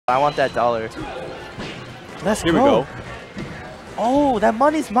I want that dollar. Let's Here go. we go. Oh, that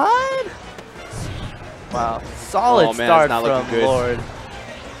money's mine. Wow, solid man, start it's not looking from good. Lord.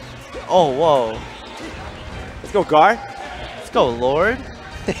 Oh, whoa. Let's go, gaR. Let's go, Lord.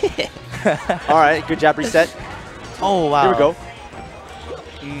 All right, good jab reset. Oh, wow. Here we go.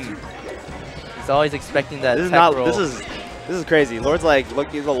 He's always expecting that This is tech not. roll. This is crazy. Lord's like, look,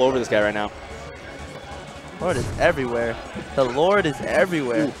 he's all over this guy right now. Lord is everywhere. The Lord is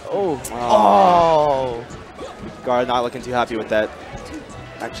everywhere. Ooh. Oh. Oh. gaR not looking too happy with that.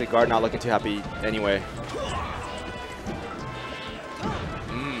 Actually, gaR not looking too happy anyway.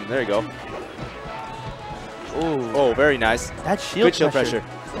 There you go. Ooh. Oh, very nice. That shield Good shield pressure.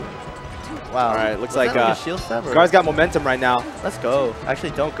 Wow. All right, looks Was like that a shield stab or- gaR's got momentum right now. Let's go.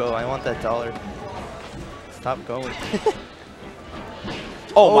 Actually, don't go. I want that dollar. Stop going.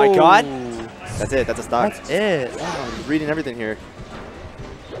 Oh my God. That's it. That's a stock. That's it. Wow, I'm reading everything here.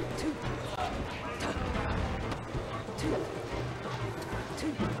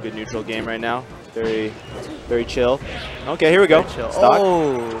 Good neutral game right now. Very, very chill. Okay, here we go. Chill. Stock.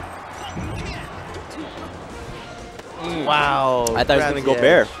 Oh. Wow. I thought he was going to go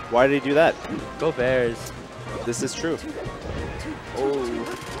Bair. Why did he do that? Go Bears. This is true.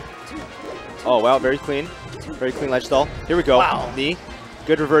 Oh. Oh, wow. Very clean. Very clean ledge stall. Here we go. Wow. Knee.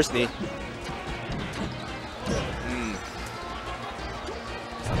 Good reverse knee.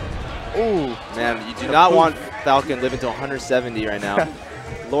 Ooh. Man, you do not want Falcon living to 170 right now.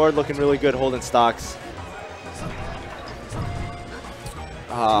 Lord looking really good holding stocks.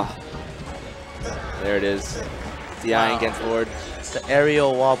 Ah. There it is. DI against Lord. The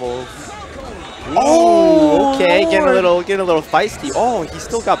aerial wobbles. Oh, okay, Lord. getting a little feisty. Oh, he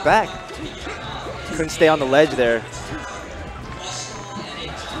still got back. Couldn't stay on the ledge there.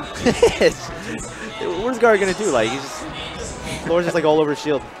 What is gaR gonna do? Like, he's just, Lord's just like all over his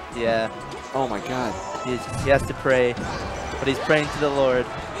shield. Yeah. Oh my God. He has to pray, but he's praying to the Lord.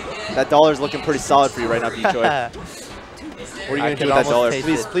 That dollar's looking pretty solid for you right now, Detroit. What are you gonna do with that dollar?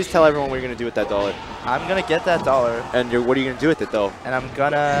 Please tell everyone what you're gonna do with that dollar. I'm gonna get that dollar. And what are you gonna do with it though? And I'm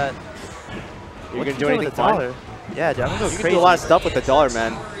gonna. You're gonna do anything with the dollar? Yeah, dude, I'm gonna go You crazy. can do a lot of stuff with the dollar,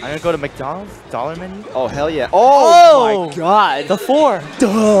 man. I'm gonna go to McDonald's dollar menu. Oh hell yeah! Oh, my God! The 4.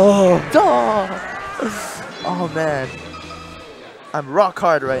 Duh. Duh. Oh man. I'm rock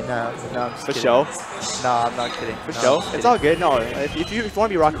hard right now. No, I'm just For kidding. show? No, I'm not kidding. For No, show? I'm It's all good. No, if you want to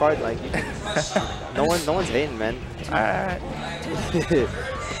be rock hard, like no one's hating, man. Alright.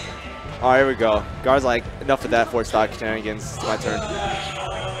 All right, here we go. gaR's like, enough of that forward stock shenanigans. It's my turn.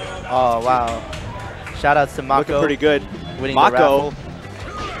 Oh wow. Shout outs to Mako. Looking pretty good. Winning Mako. the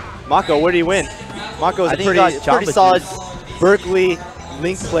raffle. Mako, what did he win? Mako's I a think he got pretty Jamba solid Juice. Berkeley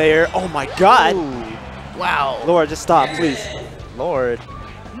Link player. Oh my God! Ooh. Wow. Lord, just stop, please. Lord.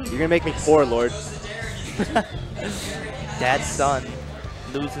 You're gonna make me poor, Lord. Dad's son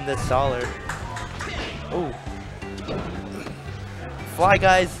losing this dollar. Ooh. Fly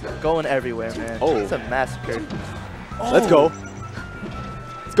Guys going everywhere, man. Oh. It's a massacre. Let's go.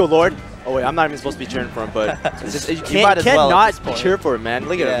 Let's go, Lord. Oh wait, I'm not even supposed to be cheering for him, but it's just, you might as well at this cannot point. cheer for him, man.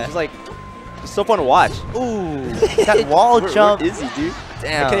 Look at Yeah. him. He's like, it's so fun to watch. Ooh. That wall jump. Where is he, dude?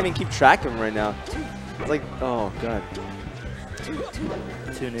 Damn. I can't even keep track of him right now. It's like, oh God. 2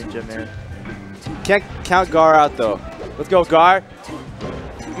 ninja, man. Can't count gaR out though. Let's go, gaR.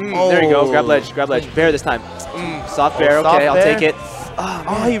 There you go. Grab ledge. Grab ledge. Bair this time. Soft Bair. soft Okay, I'll Bair. take it.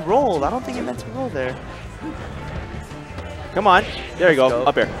 Oh, he rolled. I don't think he meant to roll there. Come on. There you go. Let's go.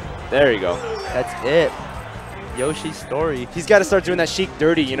 Up here. There you go. That's it. Yoshi's story. He's got to start doing that Sheik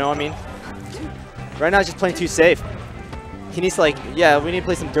dirty, you know what I mean? Right now he's just playing too safe. He needs to like, yeah, we need to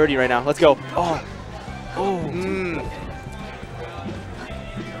play some dirty right now. Let's go. Oh. Oh.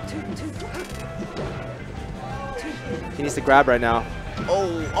 He needs to grab right now.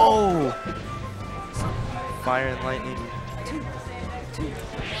 Oh. Oh. Fire and lightning.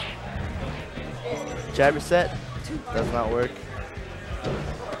 Jab reset. Does not work.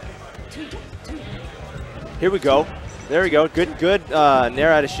 Here we go. There we go. Good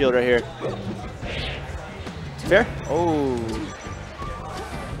nair out of shield right here. Fair? Oh.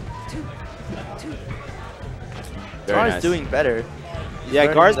 Very gaR's nice. doing better. Yeah,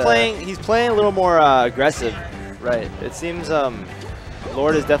 learning gaR's the- he's playing a little more aggressive. Right. It seems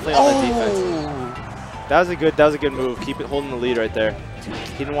Lord is definitely on the defense. That was a good move. Keep it holding the lead right there.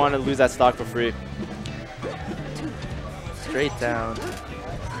 He didn't want to lose that stock for free. Straight down.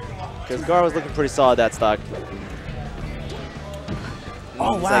 Because gaR was looking pretty solid that stock.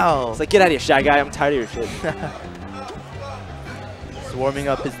 Oh, It's wow. It's like, get out of here, Shy Guy. I'm tired of your shit. He's warming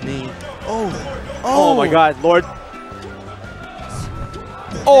up his knee. Oh. Oh my God, Lord.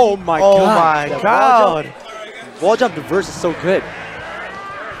 Oh my Oh god. my That god. Wall jump reverse is so good.